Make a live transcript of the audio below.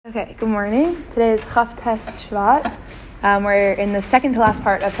Okay, good morning. Today is shvat. We're in the second to last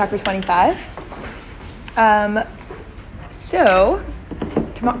part of chapter 25. So,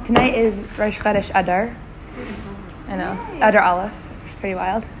 tonight is Rosh Chodesh Adar. I know, Adar Aleph. It's pretty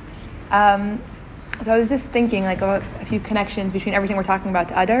wild. So I was just thinking about a few connections between everything we're talking about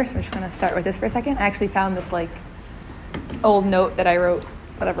to Adar. So I'm just going to start with this for a second. I actually found this old note that I wrote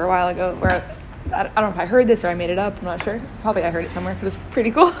a while ago where I don't know if I heard this or I made it up. I'm not sure. Probably I heard it somewhere because it's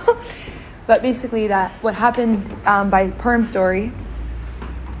pretty cool. But basically that what happened by Purim story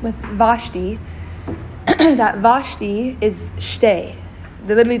with Vashti, that Vashti is shtei.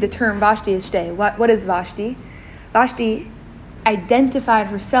 Literally the term Vashti is shtei. What is Vashti? Vashti identified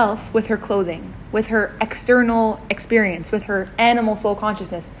herself with her clothing, with her external experience, with her animal soul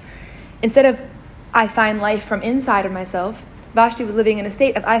consciousness. Instead of I find life from inside of myself, Vashti was living in a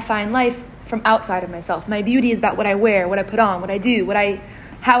state of I find life from outside of myself. My beauty is about what I wear, what I put on, what I do,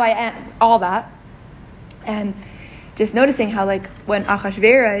 how I am, all that. And just noticing how when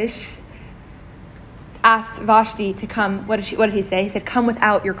Achashverosh asked Vashti to come, what did he say? He said, "Come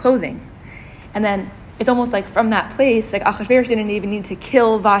without your clothing." And then it's almost like from that place, Achashverosh didn't even need to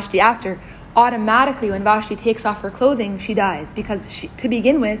kill Vashti after. Automatically, when Vashti takes off her clothing, she dies. Because to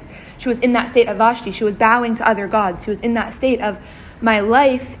begin with, she was in that state of Vashti. She was bowing to other gods. She was in that state of, my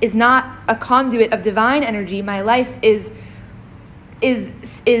life is not a conduit of divine energy. My life is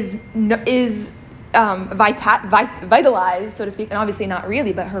vitalized, so to speak. And obviously not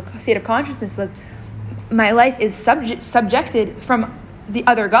really, but her state of consciousness was, my life is subjected from the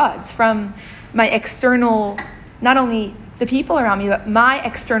other gods, from my external, not only the people around me, but my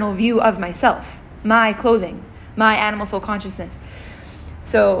external view of myself, my clothing, my animal soul consciousness.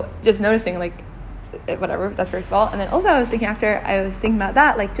 So just noticing, whatever, that's first of all. And then also I was thinking about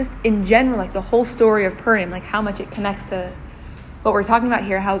that, just in general, the whole story of Purim, how much it connects to what we're talking about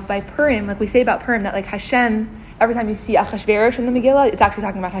here, how by Purim, we say about Purim, that Hashem, every time you see Achashverosh in the Megillah, it's actually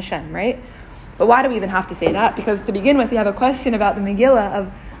talking about Hashem, right? But why do we even have to say that? Because to begin with, we have a question about the Megillah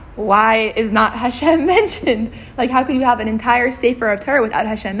of, why is not Hashem mentioned? How could you have an entire Sefer of Torah without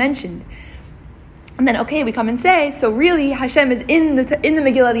Hashem mentioned? And then, we come and say, so really Hashem is in the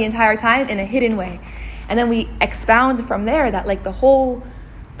Megillah the entire time in a hidden way. And then we expound from there that the whole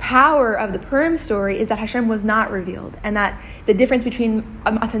power of the Purim story is that Hashem was not revealed. And that the difference between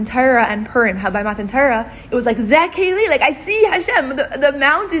Matan Torah and Purim, how by Matan Torah, it was Zeh Keli, I see Hashem. The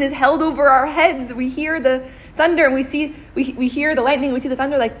mountain is held over our heads. We hear the thunder and we hear the lightning, we see the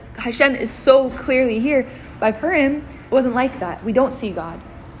thunder, Hashem is so clearly here. By Purim, it wasn't like that. We don't see God.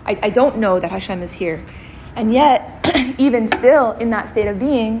 I don't know that Hashem is here. And yet, even still in that state of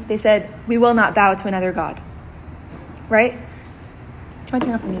being, they said, we will not bow to another God. Right? Do you mind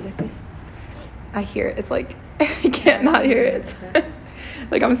turning off the music, please? I hear it. It's I can't not hear it.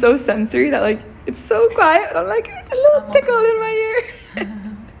 I'm so sensory that it's so quiet. I'm it's a little tickle in my ear.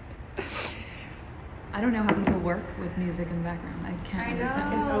 I don't know how people work with music in the background. I can't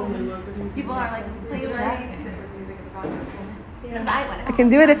understand. People are playlists. I can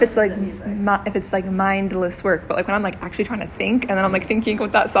do it if it's if it's mindless work, but when I'm actually trying to think, and then I'm thinking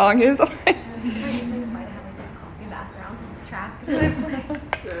what that song is. Might have coffee background tracks. The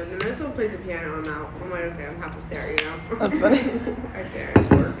next one plays the piano. I'm out. I'm okay. I'm half a stare. That's funny. Right there.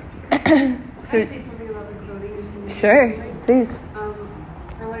 At work. So, Can I say something about the clothing? Sure, please.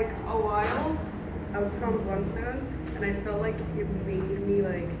 For a while, I would put on Blundstones, and I felt it made me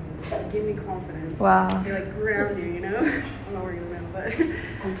give me confidence. Wow. They ground you, I'm not wearing them now, but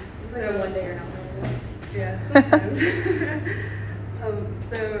so one day you're not wearing them. Yeah, sometimes.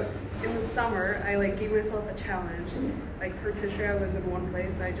 So in the summer, I gave myself a challenge. For Tishrei, I was in one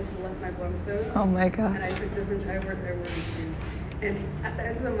place, so I just left my Blundstones. Oh my gosh. And I took different. I wore these shoes, and at the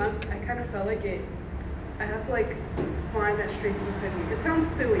end of the month, I kind of felt it. I had to find that streak in me. It sounds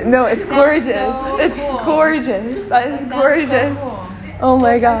silly. No, it's gorgeous. So it's cool. gorgeous. That is gorgeous. So cool. Oh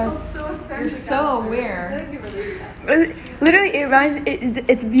my I god. felt so authentic. You're so aware. Literally, it reminds.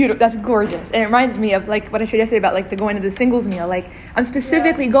 It's beautiful. That's gorgeous, and it reminds me of what I shared yesterday about the going to the singles meal. I'm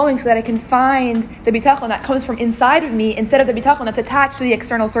specifically going so that I can find the bitachon that comes from inside of me instead of the bitachon that's attached to the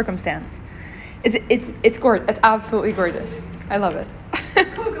external circumstance. It's gorgeous. It's absolutely gorgeous. I love it. It's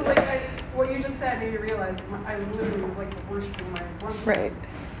cool because what you just said made me realize I was literally worshiping my Blundstones. Right.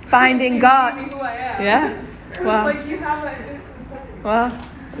 Finding God. Who I am. Yeah. Wow. It's you have that. Well,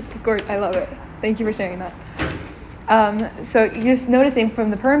 it's gorgeous. I love it. Thank you for sharing that. So you're just noticing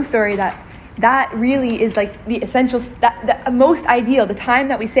from the Purim story that really is the essential, the most ideal, the time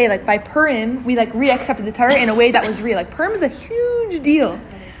that we say by Purim, we re-accepted the Torah in a way that was real. Purim is a huge deal.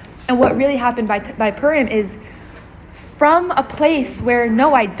 And what really happened by Purim is from a place where,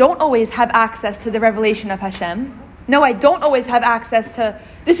 no, I don't always have access to the revelation of Hashem. No, I don't always have access to,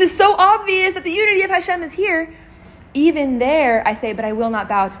 this is so obvious that the unity of Hashem is here. Even there, I say, but I will not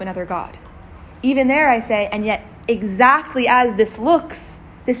bow to another God. Even there, I say, and yet exactly as this looks,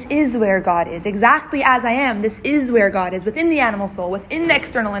 this is where God is. Exactly as I am, this is where God is. Within the animal soul, within the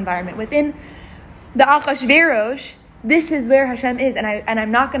external environment, within the Achashverosh, this is where Hashem is. And I'm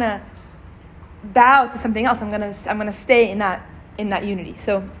not going to bow to something else. I'm gonna stay in that unity.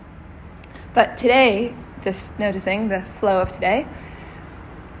 So, but today, just noticing the flow of today,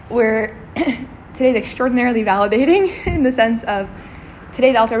 today's extraordinarily validating in the sense of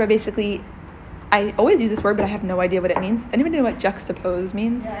today the Alter Rebbe basically, I always use this word, but I have no idea what it means. Anybody know what juxtapose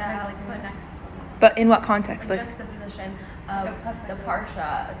means? Yeah, like put next. But in what context? Like Juxtaposition of the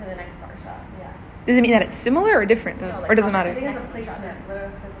parsha to the next parsha. Yeah. does it mean that it's similar or different though, No, like or does it I matter? think it's a placement, but a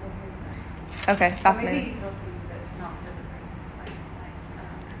physical placement. Okay, Maybe fascinating. you can also use it not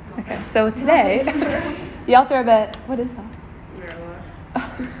physically. Okay, so today the Alter Rebbe, what is that? Miralax.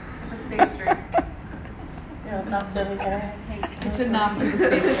 It's a space drink. It's not silly, guys. It should not be the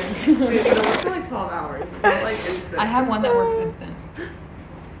space drink. Wait, it works for like 12 hours. It's not like instant. I have one that works instant.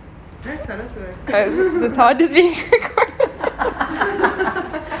 Alright, send it to me. The Todd is being recorded.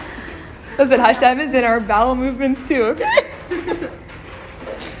 Listen, Hashem is in our bowel movements too, okay?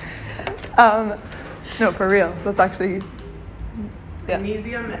 No, for real. That's actually, yeah.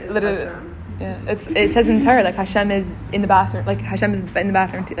 Magnesium is Literally. Hashem. Yeah, it says in Torah, like Hashem is in the bathroom, like Hashem is in the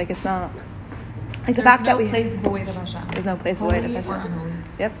bathroom too. Like it's not, like the There's fact no that we, place void of Hashem. there's no place Holy void of or Hashem. unholy.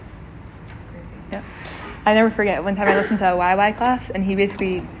 Yep. Crazy. Yep. I never forget one time I listened to a YY class and he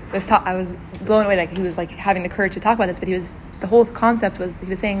basically I was blown away, like he was like having the courage to talk about this, but the whole concept was, he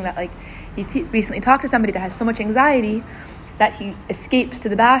was saying that like he recently talked to somebody that has so much anxiety that he escapes to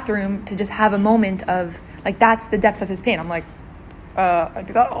the bathroom to just have a moment of, like, that's the depth of his pain. I'm like, I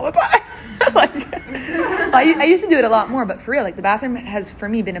do that all the time. Like, I used to do it a lot more, but for real, like the bathroom has for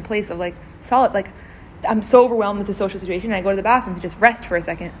me been a place of like solid, like I'm so overwhelmed with the social situation and I go to the bathroom to just rest for a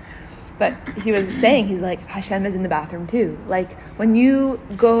second. But he was saying, he's like, Hashem is in the bathroom too. Like when you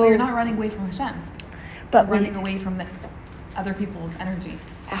go, But you're not running away from Hashem. but You're running away from the other people's energy.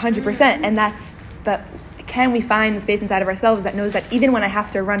 100%. And but can we find the space inside of ourselves that knows that even when I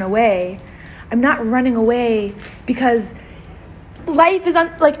have to run away, I'm not running away because life is I'm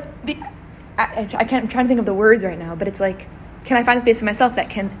trying to think of the words right now, but it's like, can I find a space in myself that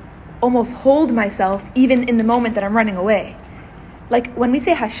can almost hold myself even in the moment that I'm running away? Like when we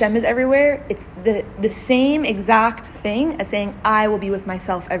say Hashem is everywhere, it's the same exact thing as saying I will be with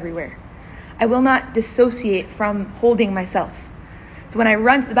myself everywhere. I will not dissociate from holding myself. So when I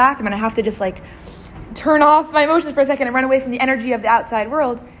run to the bathroom and I have to just like turn off my emotions for a second and run away from the energy of the outside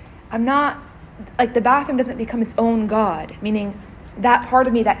world, I'm not, like the bathroom doesn't become its own God, meaning that part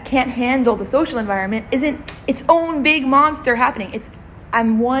of me that can't handle the social environment isn't its own big monster happening.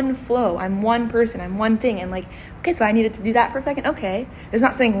 I'm one flow, I'm one person, I'm one thing. And like, okay, so I needed to do that for a second. Okay, there's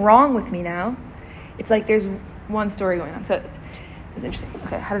not something wrong with me now. It's like there's one story going on. So it's interesting.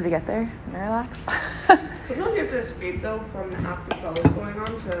 Okay, how did we get there? Miralax? Sometimes you have to escape though from the active that was going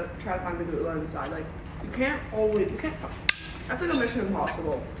on to try to find the good inside. Like you can't. That's like a mission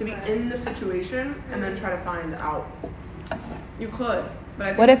impossible to be in the situation and then try to find out. You could, but I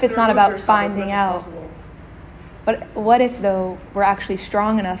think What if it's not to about remove yourself as finding much as out? possible. What if, though, we're actually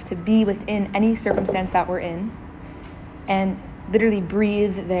strong enough to be within any circumstance that we're in and literally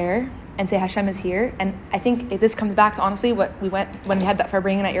breathe there and say Hashem is here? And I think this comes back to, honestly, when we had that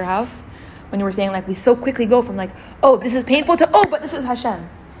Farbrengen at your house, when you were saying, like, we so quickly go from, like, oh, this is painful to, oh, but this is Hashem.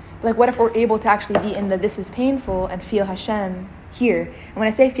 Like, what if we're able to actually be in the this is painful and feel Hashem here? And when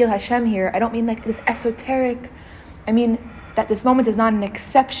I say feel Hashem here, I don't mean, like, this esoteric, I mean that this moment is not an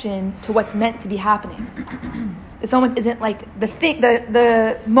exception to what's meant to be happening. This moment isn't like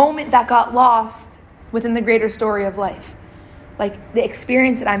the moment that got lost within the greater story of life. Like the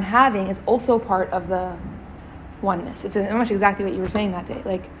experience that I'm having is also part of the oneness. It's pretty much exactly what you were saying that day.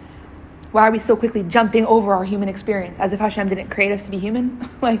 Like, why are we so quickly jumping over our human experience as if Hashem didn't create us to be human?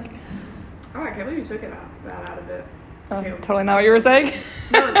 Like, Oh, I can't believe you took that out of it. Okay, totally not what you were saying.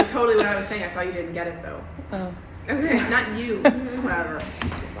 No, it's totally what I was saying. I thought you didn't get it though. Oh. Okay, not you. Whatever.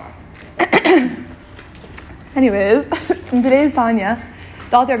 Anyways, in today's Tanya,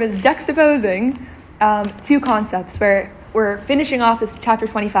 the Alter Rebbe is juxtaposing two concepts where we're finishing off this chapter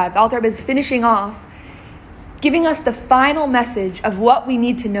 25. The Alter Rebbe is finishing off, giving us the final message of what we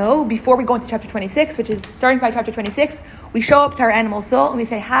need to know before we go into chapter 26, which is starting by chapter 26. We show up to our animal soul and we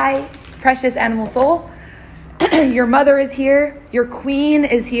say, hi, precious animal soul. Your mother is here. Your queen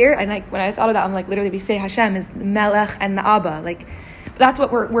is here. And like when I thought of that, I'm like, literally, we say Hashem is the Melech and the Abba. Like, that's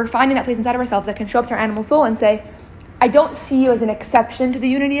what we're finding, that place inside of ourselves that can show up to our animal soul and say, I don't see you as an exception to the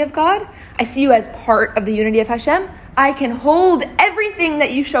unity of God. I see you as part of the unity of Hashem. I can hold everything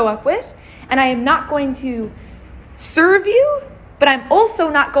that you show up with, and I am not going to serve you, but I'm also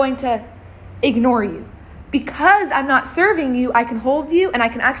not going to ignore you. Because I'm not serving you, I can hold you, and I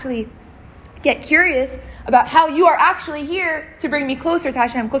can actually get curious about how you are actually here to bring me closer to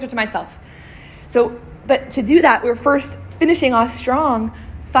Hashem, closer to myself. So, but to do that, we're first finishing off strong,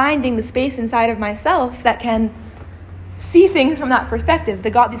 finding the space inside of myself that can see things from that perspective.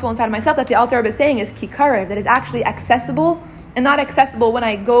 The godly soul inside of myself that the Alter Rebbe is saying is kikarev, that is actually accessible, and not accessible when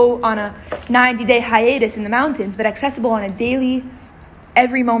I go on a 90-day hiatus in the mountains, but accessible on a daily,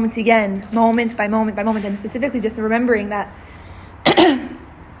 every moment again, moment by moment by moment, and specifically just remembering that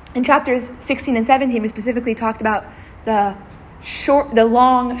in chapters 16 and 17, we specifically talked about the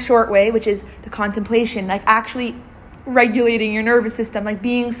long, short way, which is the contemplation, like actually regulating your nervous system, like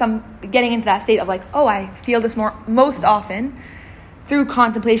getting into that state of like, oh, I feel this most often through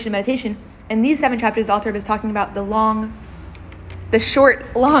contemplation and meditation. And these 7 chapters, the Alter Rebbe is talking about the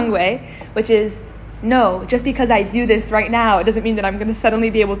short, long way, which is, no, just because I do this right now, it doesn't mean that I'm going to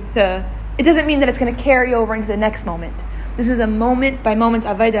suddenly be able to, it doesn't mean that it's going to carry over into the next moment. This is a moment by moment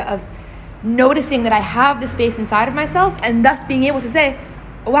avodah of noticing that I have the space inside of myself, and thus being able to say,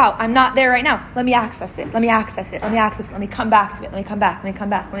 wow, I'm not there right now. Let me access it. Let me access it. Let me access it. Let me come back to it. Let me come back. Let me come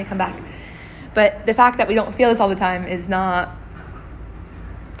back. Let me come back. But the fact that we don't feel this all the time is not,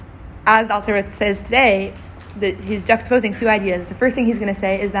 as Alter Rebbe says today, that he's juxtaposing 2 ideas. The first thing he's going to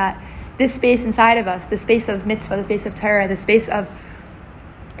say is that this space inside of us, the space of mitzvah, the space of Torah, the space of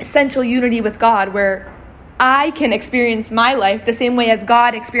essential unity with God, where I can experience my life the same way as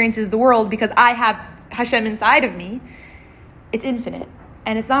God experiences the world because I have Hashem inside of me, it's infinite.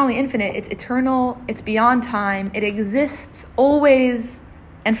 And it's not only infinite, it's eternal, it's beyond time, it exists always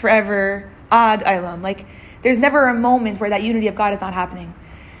and forever, ad olam. Like, there's never a moment where that unity of God is not happening.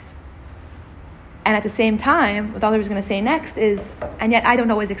 And at the same time, what Allah was going to say next is, and yet I don't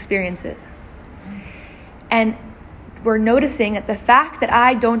always experience it. And we're noticing that the fact that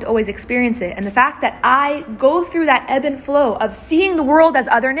I don't always experience it, and the fact that I go through that ebb and flow of seeing the world as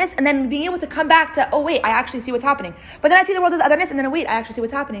otherness, and then being able to come back to, oh wait, I actually see what's happening. But then I see the world as otherness, and then wait, I actually see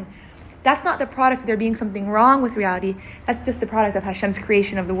what's happening. That's not the product of there being something wrong with reality. That's just the product of Hashem's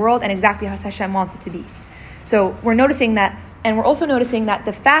creation of the world and exactly how Hashem wants it to be. So we're noticing that, and we're also noticing that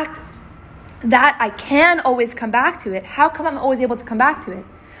the fact that I can always come back to it, how come I'm always able to come back to it?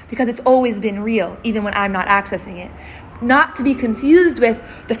 Because it's always been real, even when I'm not accessing it. Not to be confused with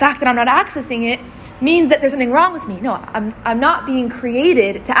the fact that I'm not accessing it means that there's something wrong with me. No, I'm not being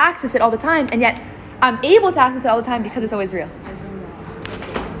created to access it all the time, and yet I'm able to access it all the time because it's always real.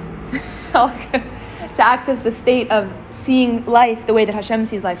 To access the state of seeing life the way that Hashem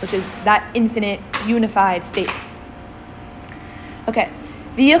sees life, which is that infinite, unified state. Okay.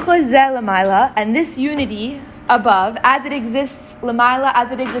 V'yichud zeh l'mayla, and this unity above, as it exists l'mayla, as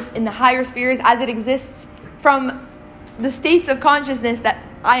it exists in the higher spheres, as it exists from the states of consciousness that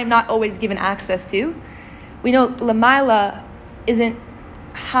I am not always given access to. We know l'mayla isn't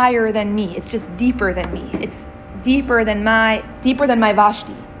higher than me. It's just deeper than me. It's deeper than my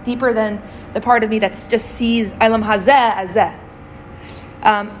Vashti, deeper than the part of me that just sees Ilam Hazeh as Zeh.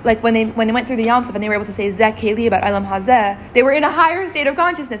 Like when they went through the Yom Sov and they were able to say Zeh Keli about Ilam Hazeh, they were in a higher state of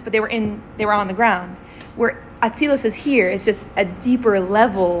consciousness, but they were on the ground. Where Atzilus is here, it's just a deeper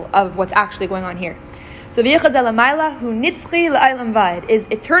level of what's actually going on here. So V'yichud zeh l'mayla hu nitzchi l'aylam vaed is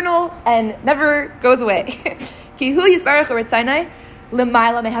eternal and never goes away. Ki hu yisbarach u'retzaynai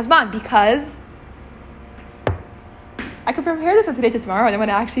l'mayla mehazman, because I could prepare this from today to tomorrow, and then when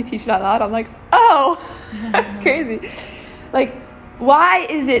I actually teach it out loud, I'm like, oh, that's crazy. Like, why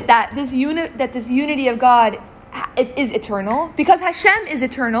is it that this unity of God it is eternal? Because Hashem is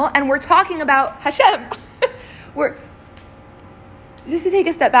eternal, and we're talking about Hashem. Just to take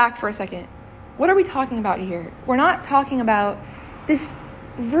a step back for a second, what are we talking about here? We're not talking about this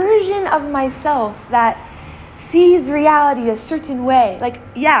version of myself that sees reality a certain way. Like,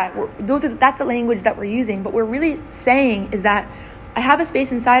 yeah, that's the language that we're using, but what we're really saying is that I have a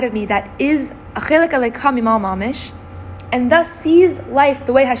space inside of me that is a chelek aleka mimal mamish, and thus sees life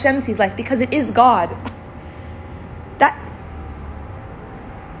the way Hashem sees life, because it is God. That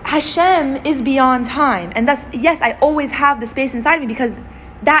Hashem is beyond time, and thus, yes, I always have the space inside of me because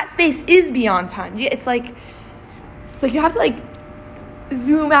that space is beyond time. It's like you have to like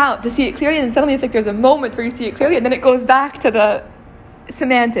zoom out to see it clearly, and suddenly it's like there's a moment where you see it clearly, and then it goes back to the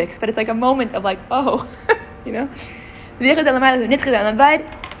semantics, but it's like a moment of like, oh, you know?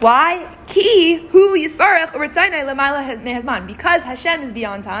 Why? Ki hu yisparach u'ritzaynai l'mayla mehazman. Because Hashem is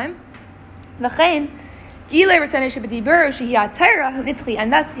beyond time. V'chein gilei ritzaynai shebediber shehi ha'Torah hu nitzchi.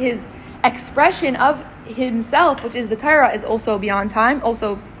 And thus his expression of himself, which is the Torah, is also beyond time,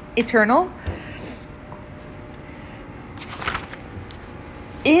 also eternal.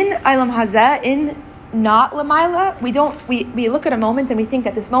 In Ilam Hazeh, in not Lamaila, we look at a moment and we think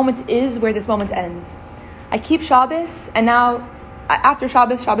that this moment is where this moment ends. I keep Shabbos, and now after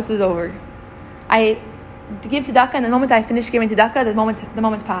Shabbos is over. I give tzedakah, and the moment I finish giving tzedakah, the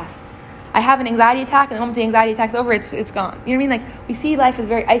moment passed. I have an anxiety attack, and the moment the anxiety attack's over, it's gone. You know what I mean? Like, we see life as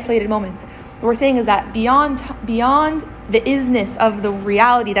very isolated moments. What we're saying is that beyond the isness of the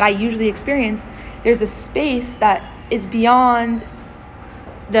reality that I usually experience, there's a space that is beyond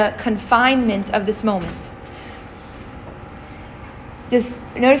the confinement of this moment. Just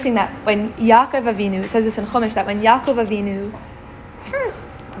noticing that when Yaakov Avinu, it says this in Chumash, that when Yaakov Avinu,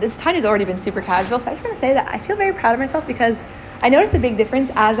 this time has already been super casual, so I just want to say that I feel very proud of myself because I noticed a big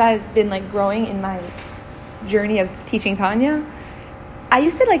difference as I've been growing in my journey of teaching Tanya. I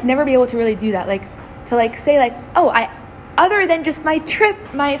used to never be able to really do that, to say other than just my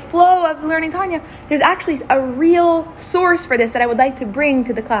trip, my flow of learning Tanya, there's actually a real source for this that I would like to bring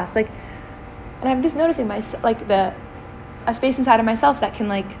to the class. And I'm just noticing a space inside of myself that can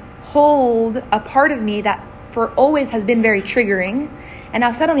hold a part of me that for always has been very triggering, and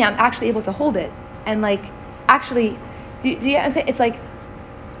now suddenly I'm actually able to hold it and actually. Do you understand? It's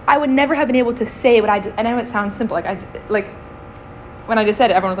I would never have been able to say what I just. And I know it sounds simple. When I just said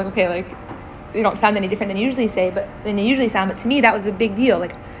it, everyone was okay, you don't sound any different than you usually sound. But to me, that was a big deal.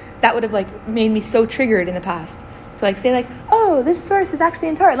 That would have made me so triggered in the past. To say oh, this source is actually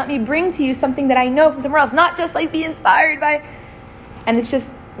in Torah. Let me bring to you something that I know from somewhere else, not just be inspired by. And it's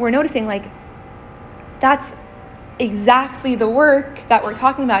just we're noticing that's exactly the work that we're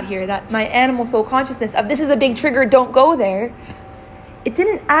talking about here. That my animal soul consciousness of this is a big trigger. Don't go there. It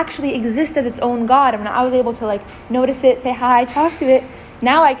didn't actually exist as its own God. And when I was able to notice it, say hi, talk to it,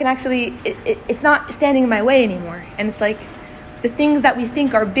 now I can actually, it's not standing in my way anymore. And it's the things that we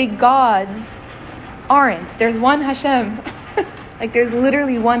think are big gods aren't. There's one Hashem. There's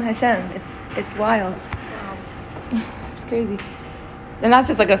literally one Hashem. It's wild. Wow. It's crazy. And that's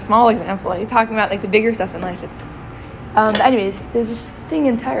just a small example. You're talking about the bigger stuff in life. It's but anyways, there's this thing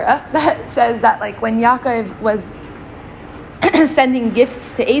in Torah that says that when Yaakov was sending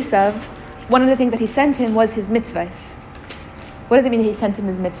gifts to Esav, one of the things that he sent him was his mitzvahs. What does it mean that he sent him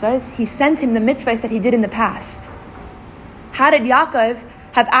his mitzvahs? He sent him the mitzvahs that he did in the past. How did Yaakov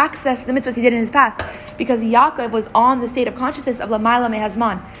have access to the mitzvahs he did in his past? Because Yaakov was on the state of consciousness of Lamayla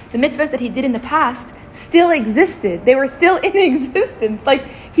Mehazman. The mitzvahs that he did in the past still existed. They were still in existence.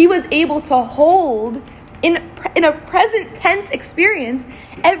 He was able to hold in a present tense experience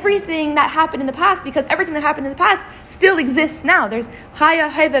everything that happened in the past, because everything that happened in the past still exists now. There's Haya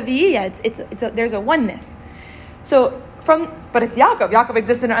Haiva V'Yiyah. There's a oneness. But it's Yaakov. Yaakov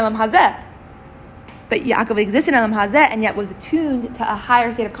exists in Olam Hazeh. But Yaakov exists in Olam Hazeh and yet was attuned to a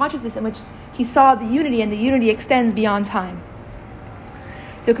higher state of consciousness in which he saw the unity, and the unity extends beyond time.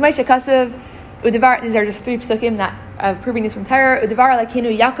 So Kamei Shekasav Udavar. These are just 3 psukim that of proving this from Torah. Udavar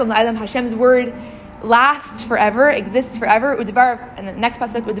Lakinu Yaakov La'Olam. Hashem's word lasts forever, exists forever. Udavar, and the next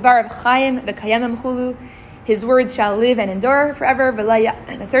pasuk, Udavar of Chaim v'Kayamim Chulu. His words shall live and endure forever.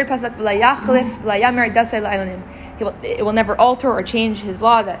 And the third pasuk, V'Layachlif V'Layamer Dasei La'Elanim. It will never alter or change his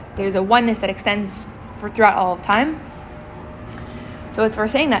law. That there's a oneness that extends throughout all of time. So we're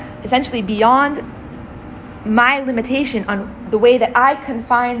saying that essentially beyond my limitation on the way that I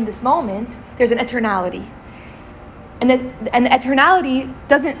confine this moment, there's an eternality, and the eternality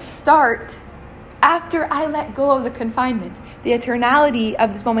doesn't start after I let go of the confinement. The eternality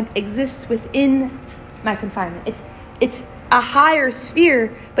of this moment exists within my confinement. It's a higher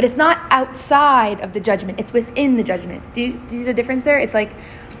sphere, but it's not outside of the judgment. It's within the judgment. Do you see the difference there? It's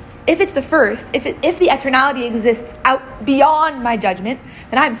if it's the first, if the eternality exists out beyond my judgment,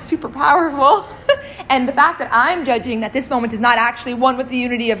 then I'm super powerful. And the fact that I'm judging that this moment is not actually one with the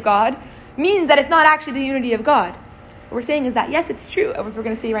unity of God means that it's not actually the unity of God. What we're saying is that, yes, it's true, as we're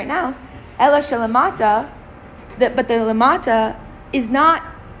going to see right now, Ela Shalamata, but the Lamata is not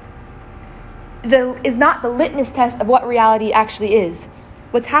the litmus test of what reality actually is.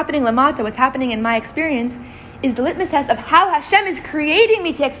 What's happening Lamata, what's happening in my experience, is the litmus test of how Hashem is creating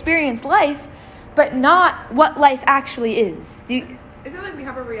me to experience life, but not what life actually is. Is it we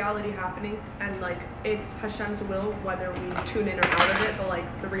have a reality happening and it's Hashem's will whether we tune in or out of it, but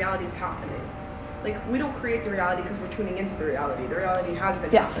the reality is happening? like we don't create the reality because we're tuning into the reality. The reality has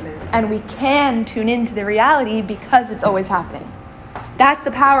been Yes. happening. And we can tune into the reality because it's always happening. That's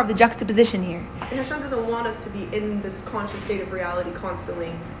the power of the juxtaposition here. And Hashem doesn't want us to be in this conscious state of reality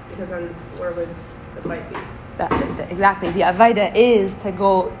constantly, because then where would the fight be? Exactly. The Avaida is to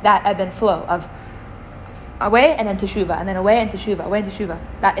go that ebb and flow of away and then teshuva, and then away and teshuva, away and teshuva.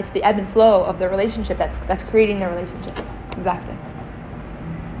 That it's the ebb and flow of the relationship that's creating the relationship. Exactly.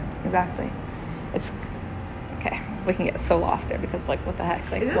 It's okay. We can get so lost there because like what the heck?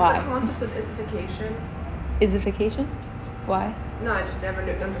 Like Is this why? the concept of issification? Isification? Why? No, I just never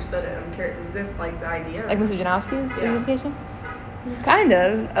understood it. I'm curious. Is this like the idea? Like Mr. Janowski's Yeah. isification? Kind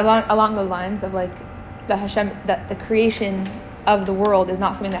of along those lines of like the Hashem, that the creation of the world is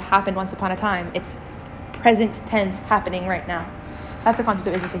not something that happened once upon a time. It's present tense happening right now. That's the concept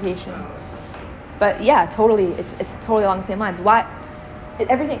of isification. But yeah, totally, it's totally along the same lines. Why?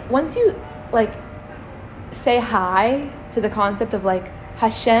 Everything, once you like say hi to the concept of like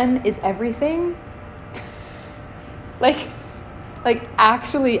Hashem is everything, like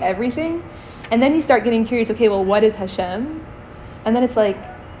actually everything, and then you start getting curious. Okay, well, what is Hashem? And then it's like,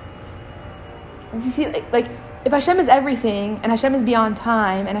 do you see, like if Hashem is everything and Hashem is beyond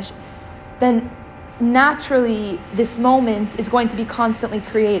time, and then naturally this moment is going to be constantly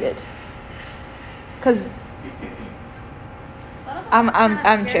created. Because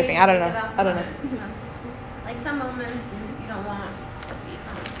I'm tripping. I don't know. Like some moments you don't want to be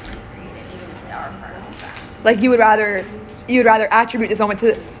constantly created, even if they are part of the fact. Like you would rather attribute this moment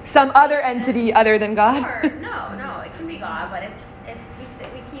to some other entity other than God. Or, no, it can be God, but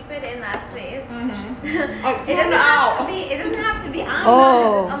we keep it in that space. Oh, It doesn't have to be on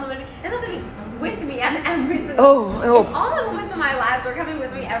Oh. God. It doesn't have to be with me and every single. Oh. If all the moments of my lives are coming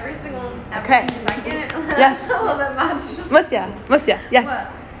with me every second. Yes. That's a little bit much. Musya, yes.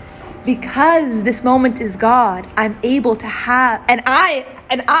 What? Because this moment is God, I'm able to have, and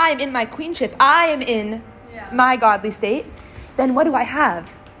I'm in my queenship. I am in my godly state. Then what do I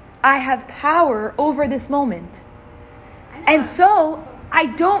have? I have power over this moment, and so I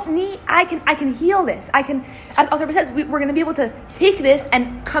don't need. I can heal this. I can, as Alter says, we're going to be able to take this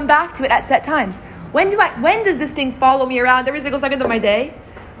and come back to it at set times. When does this thing follow me around every single second of my day?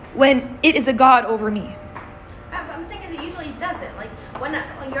 When it is a God over me. I'm saying that it usually doesn't. Like when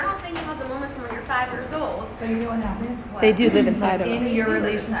you're not thinking about the moments from when you're 5 years old. But you know what happens? They do live inside of in us. your They do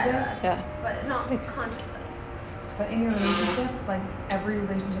live inside of relationships. us, Yeah. But not consciously. But in your relationships, like every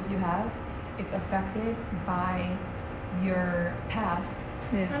relationship you have, it's affected by your past,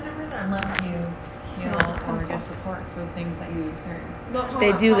 100%. unless you heal or get support for the things that you experience. But hold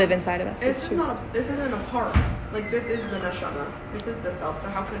They on, do hold live on. inside of us. It's It's just true. not. This isn't a part. Like this is the neshama. This is the self. So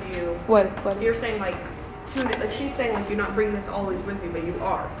how could you? What You're is, saying like, like she's saying like you're not bringing this always with you, but you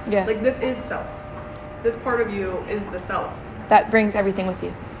are. Yeah. Like this is self. This part of you is the self. that brings everything with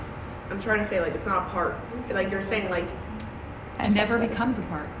you. I'm trying to say like it's not a part. Like you're saying like It never becomes a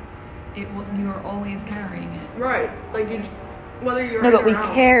part. You are always carrying it. right. Like you, whether you're No, in but we or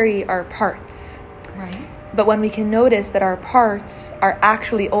out. carry our parts. Right? But when we can notice that our parts are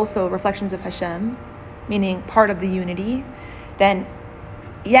actually also reflections of Hashem, meaning part of the unity, then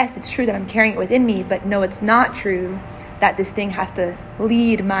yes, it's true that I'm carrying it within me, but no, it's not true that this thing has to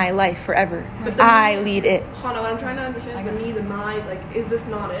lead my life forever. But the I me- lead it. Hana, what I'm trying to understand is the me, the my. Like, is this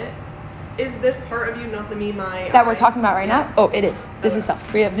not it? Is this part of you not the me, my? That I? we're talking about right Yeah. now? Oh, it is. This is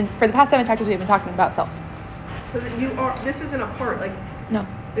self. We have been, for the past 7 chapters, we have been talking about self. So that you are. This isn't a part. Like No.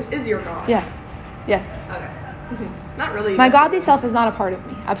 this is your God. Yeah. Okay. Not really. My This- godly self is not a part of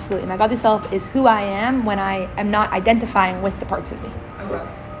me. Absolutely. My godly self is who I am when I am not identifying with the parts of me. Okay.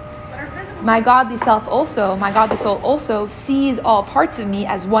 But our physical My godly self also, my godly soul also sees all parts of me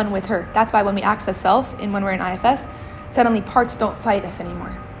as one with her. That's why when we access self and when we're in IFS, suddenly parts don't fight us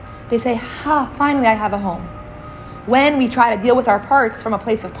anymore. They say, finally I have a home. When we try to deal with our parts from a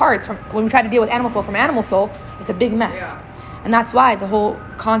place of parts, when we try to deal with animal soul from animal soul, it's a big mess. Yeah. And that's why the whole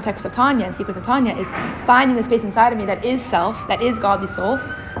context of Tanya and sequence of Tanya is finding the space inside of me that is self, that is godly soul.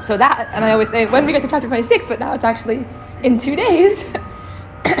 So that, and I always say, when we get to chapter 26, but now it's actually in 2 days,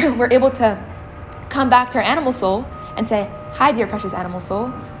 we're able to come back to our animal soul and say, hi, dear precious animal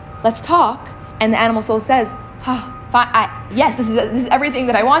soul, let's talk. And the animal soul says, yes, this is everything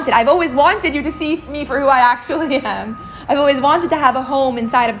that I wanted. I've always wanted you to see me for who I actually am. I've always wanted to have a home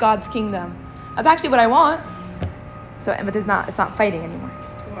inside of God's kingdom. That's actually what I want. So, but it's not fighting anymore.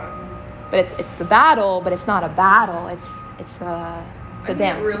 But it's the battle, but it's not a battle. It's a I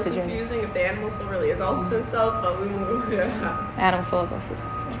dance. real It's a journey. confusing if the animal soul really is also self, but we yeah. The animal soul is also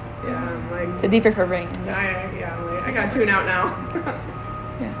Yeah, I'm like the deeper for bringing. I'm like, I gotta tune out now.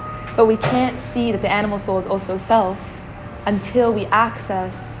 Yeah. But we can't see that the animal soul is also self until we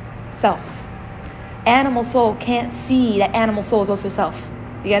access self. Animal soul can't see that animal soul is also self.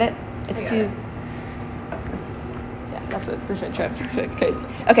 You get it? It's too... That's a different trip. It's really crazy.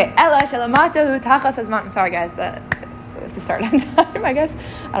 Okay. I'm sorry, guys. It's a start on time, I guess.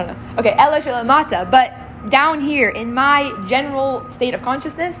 I don't know. Okay. But down here in my general state of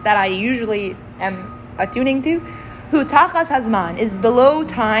consciousness that I usually am attuning to, hu tachas hazman is below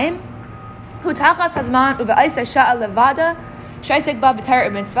time. Hu tachas hazman uve'aisa sha'a levada shaisek ba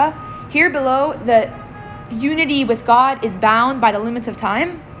b'tayr mitzvah. Here below, the unity with God is bound by the limits of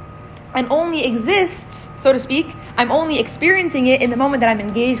time and only exists, so to speak. I'm only experiencing it in the moment that I'm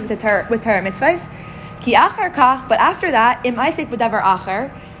engaged with Torah mitzvahs. Ki achar kach, but after that, im aisek b'davar achar,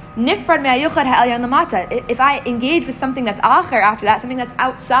 nifrad me'ayuchad ha'elyon lamata. If I engage with something that's achar after that, something that's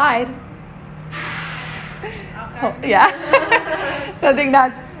outside, something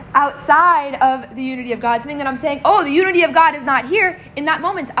that's outside of the unity of God, something that I'm saying, oh, the unity of God is not here. In that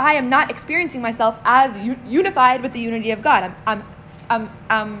moment, I am not experiencing myself as unified with the unity of God. I'm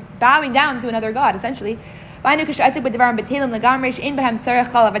bowing down to another God, essentially. This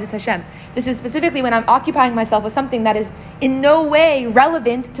is specifically when I'm occupying myself with something that is in no way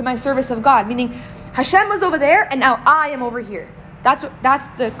relevant to my service of God. Meaning, Hashem was over there, and now I am over here. That's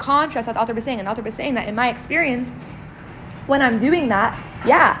the contrast that the author was saying. And the author was saying that in my experience, when I'm doing that,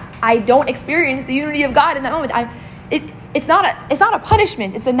 I don't experience the unity of God in that moment. It's not a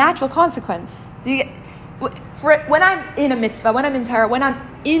punishment. It's the natural consequence. When I'm in a mitzvah, when I'm in Torah, when I'm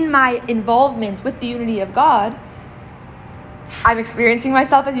in my involvement with the unity of God, I'm experiencing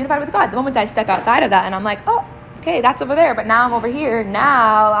myself as unified with God. The moment I step outside of that and I'm like, oh, okay, that's over there, but now I'm over here.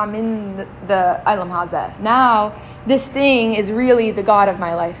 Now I'm in the Ilam Hazeh. Now this thing is really the God of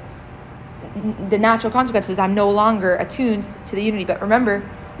my life. The natural consequences, I'm no longer attuned to the unity. But remember,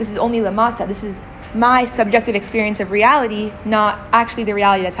 this is only lamata. This is my subjective experience of reality, not actually the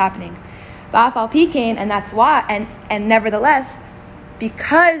reality that's happening. And that's why, and nevertheless,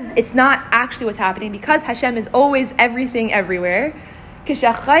 because it's not actually what's happening, because Hashem is always everything everywhere,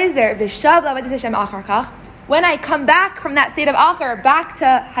 when I come back from that state of achar back to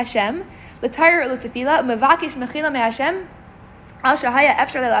Hashem, when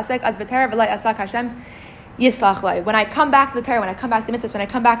I come back to the Torah, when I come back to the mitzvahs, when I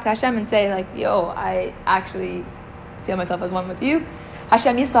come back to Hashem and say like, yo, I actually feel myself as one with you,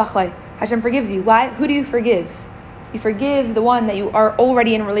 Hashem yislach lai. Hashem forgives you. Why? Who do you forgive? You forgive the one that you are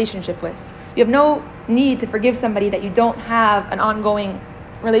already in a relationship with. You have no need to forgive somebody that you don't have an ongoing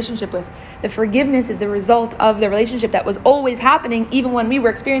relationship with. The forgiveness is the result of the relationship that was always happening even when we were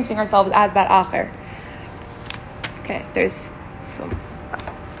experiencing ourselves as that acher. Okay, there's so...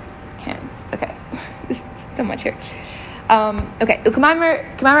 Okay. There's so much here. Okay.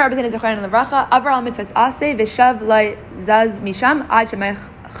 Ukamamer Rabbeinu Zechron Levracha Avral mitzvahs aseh v'shav lai zaz misham ad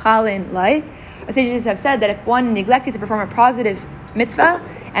shemechalin lai. Our sages have said that if one neglected to perform a positive mitzvah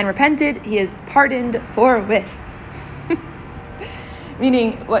and repented, he is pardoned forthwith.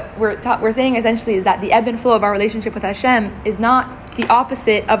 Meaning, what we're saying essentially is that the ebb and flow of our relationship with Hashem is not the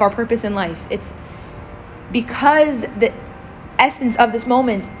opposite of our purpose in life. It's because the essence of this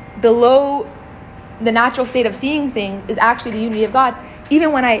moment below the natural state of seeing things is actually the unity of God.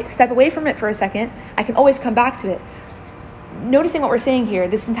 Even when I step away from it for a second, I can always come back to it. Noticing what we're saying here,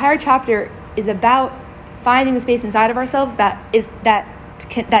 this entire chapter is about finding a space inside of ourselves that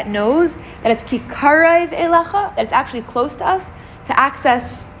knows that it's kikarayv elacha, that it's actually close to us to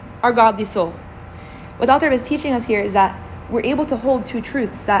access our godly soul. What the author is teaching us here is that we're able to hold two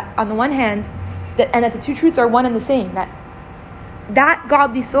truths. That on the one hand, that the two truths are one and the same. That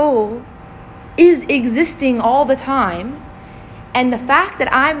godly soul is existing all the time, and the fact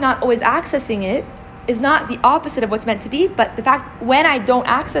that I'm not always accessing it is not the opposite of what's meant to be, but the fact when I don't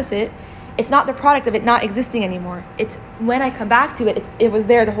access it, it's not the product of it not existing anymore. It's when I come back to it, it was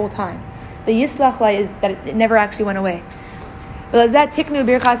there the whole time. The yislach lai is that it never actually went away. This is why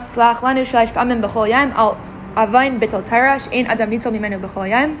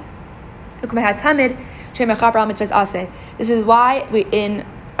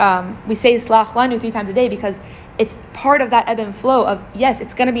we say slach lanu 3 times a day, because it's part of that ebb and flow of, yes,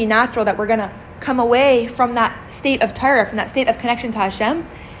 it's going to be natural that we're going to come away from that state of Torah, from that state of connection to Hashem,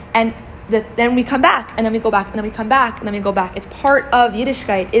 and then we come back, and then we go back, and then we come back, and then we go back. It's part of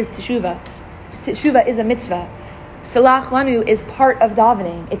Yiddishkeit is teshuvah. Teshuvah is a mitzvah. Salach lanu is part of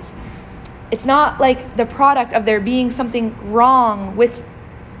davening. It's not like the product of there being something wrong with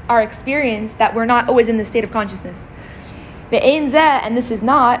our experience that we're not always in the state of consciousness. The ein zeh, and this is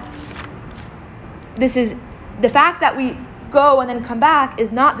the fact that we go and then come back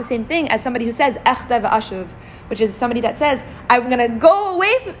is not the same thing as somebody who says echta v'ashuv, which is somebody that says, I'm going to go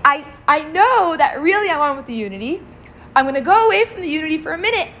away from, I know that really I'm one with the unity. I'm going to go away from the unity for a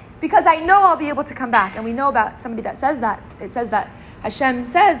minute because I know I'll be able to come back. And we know about somebody that says that. It says that Hashem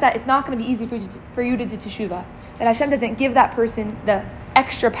says that it's not going to be easy for you to do teshuvah. That Hashem doesn't give that person the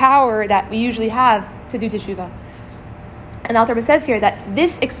extra power that we usually have to do teshuvah. And the Alter Rebbe says here that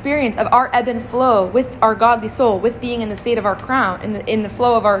this experience of our ebb and flow with our godly soul, with being in the state of our crown, in the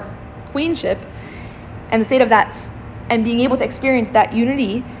flow of our queenship, and the state of that, and being able to experience that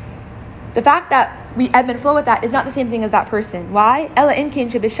unity, the fact that we ebb and flow with that is not the same thing as that person. Why?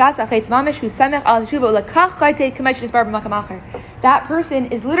 That person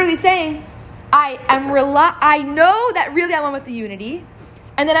is literally saying, I know that really I went with the unity,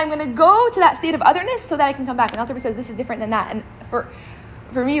 and then I'm going to go to that state of otherness so that I can come back. And Alter Rebbe says this is different than that. And for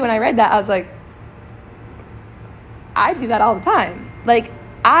me, when I read that, I was like, I do that all the time. Like,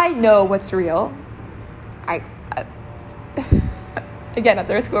 I know what's real. Again, at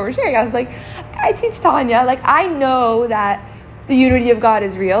the risk of oversharing, I was like, I teach Tanya, like, I know that the unity of God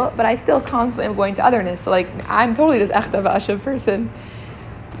is real, but I still constantly am going to otherness. So, like, I'm totally this echta v'ashuv person.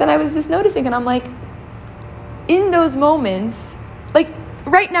 But then I was just noticing, and I'm like, in those moments, like,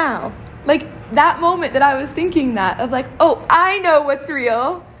 right now, like, that moment that I was thinking that, of like, oh, I know what's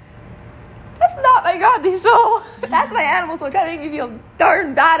real. That's not my godly soul. That's my animal soul trying to make me feel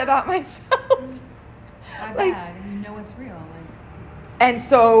darn bad about myself. My Like, bad. You know what's real. and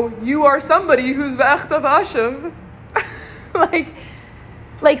so you are somebody who's v'echta v'ashuv.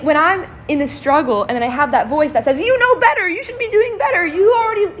 like when I'm in the struggle and then I have that voice that says, you know better, you should be doing better, you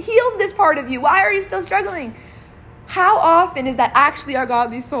already healed this part of you, why are you still struggling? How often is that actually our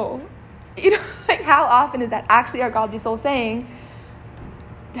godly soul? You know, like, how often is that actually our godly soul saying,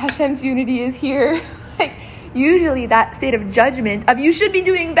 Hashem's unity is here? Like, usually that state of judgment of you should be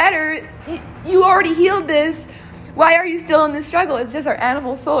doing better, you already healed this, why are you still in this struggle? It's just our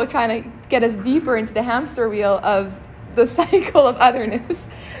animal soul trying to get us deeper into the hamster wheel of the cycle of otherness.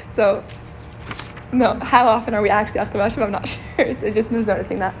 So, no, how often are we actually Echta v'ashuv? I'm not sure. So just was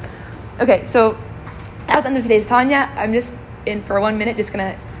noticing that. Okay, so that's the end of today's Tanya. I'm just in for 1 minute, just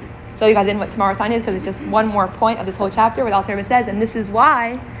going to fill you guys in what tomorrow's Tanya is, because it's just one more point of this whole chapter where the Alter Rebbe says, and this is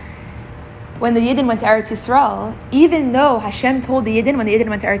why when the Yidden went to Eretz Yisrael, even though Hashem told the Yidden when the Yidden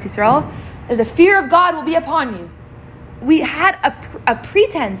went to Eretz Yisrael, that the fear of God will be upon you. We had a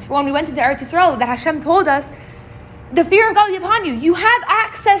pretense when we went into Eretz Yisrael that Hashem told us, the fear of God will be upon you. You have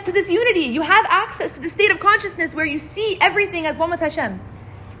access to this unity. You have access to the state of consciousness where you see everything as one with Hashem.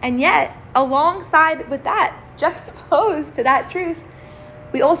 And yet, alongside with that, juxtaposed to that truth,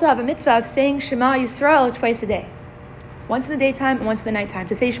 we also have a mitzvah of saying Shema Yisrael twice a day. Once in the daytime and once in the nighttime.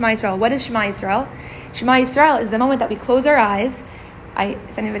 To say Shema Yisrael. What is Shema Yisrael? Shema Yisrael is the moment that we close our eyes.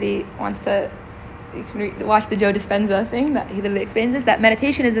 If anybody wants to, you can watch the Joe Dispenza thing that he literally explains this. That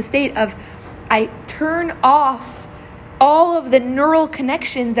meditation is a state of, I turn off all of the neural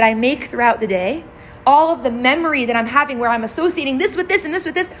connections that I make throughout the day, all of the memory that I'm having where I'm associating this with this and this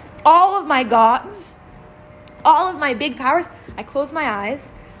with this, all of my gods, all of my big powers. I close my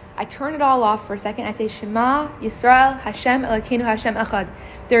eyes, I turn it all off for a second, I say Shema Yisrael Hashem Elokeinu Hashem Echad.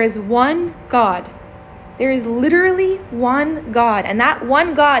 There is one God. There is literally one God. And that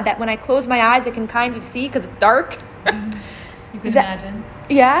one God that when I close my eyes I can kind of see because it's dark. You can imagine.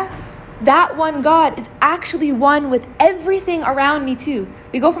 Yeah. That one God is actually one with everything around me too.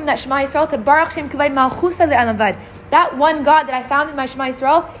 We go from that Shema Yisrael to Baruch Shem Kavod Malchusa Le'olam Vad. That one God that I found in my Shema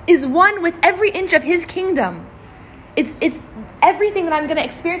Yisrael is one with every inch of His kingdom. It's everything that I'm going to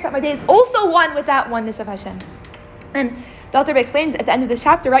experience throughout my day is also one with that oneness of Hashem. And the Alter Rebbe explains at the end of this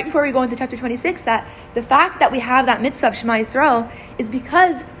chapter, right before we go into chapter 26, that the fact that we have that mitzvah of Shema Yisrael is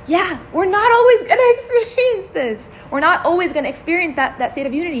because, we're not always going to experience this. We're not always going to experience that state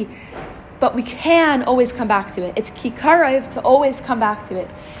of unity. But we can always come back to it. It's kikarev to always come back to it.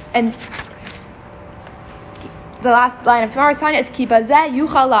 And the last line of tomorrow's Tanya is ki bazeh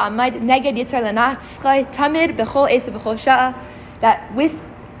yuchal la'amad neged yitzar lanatzchai tamid b'chol esu b'chol sha'a. That with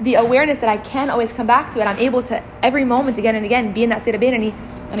the awareness that I can always come back to it, I'm able to every moment again and again be in that state of Beinani.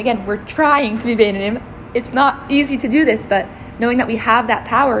 And again, we're trying to be Beinanim. It's not easy to do this, but knowing that we have that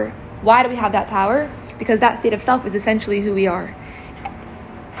power. Why do we have that power? Because that state of self is essentially who we are.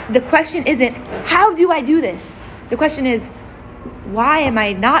 The question isn't, how do I do this? The question is, why am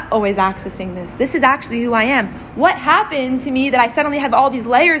I not always accessing this? This is actually who I am. What happened to me that I suddenly have all these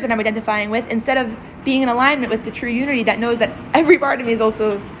layers that I'm identifying with instead of being in alignment with the true unity that knows that every part of me is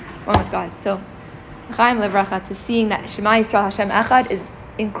also one with God? So, Chaim Levracha, to seeing that Shema Yisrael Hashem Echad is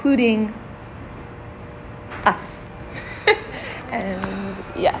including us. And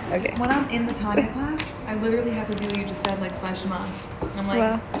yeah, okay. When I'm in the Tanya class, I literally have to do what you just said, like Vashma. I'm like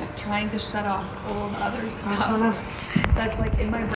Wow. trying to shut off all the other stuff that's like in my brain.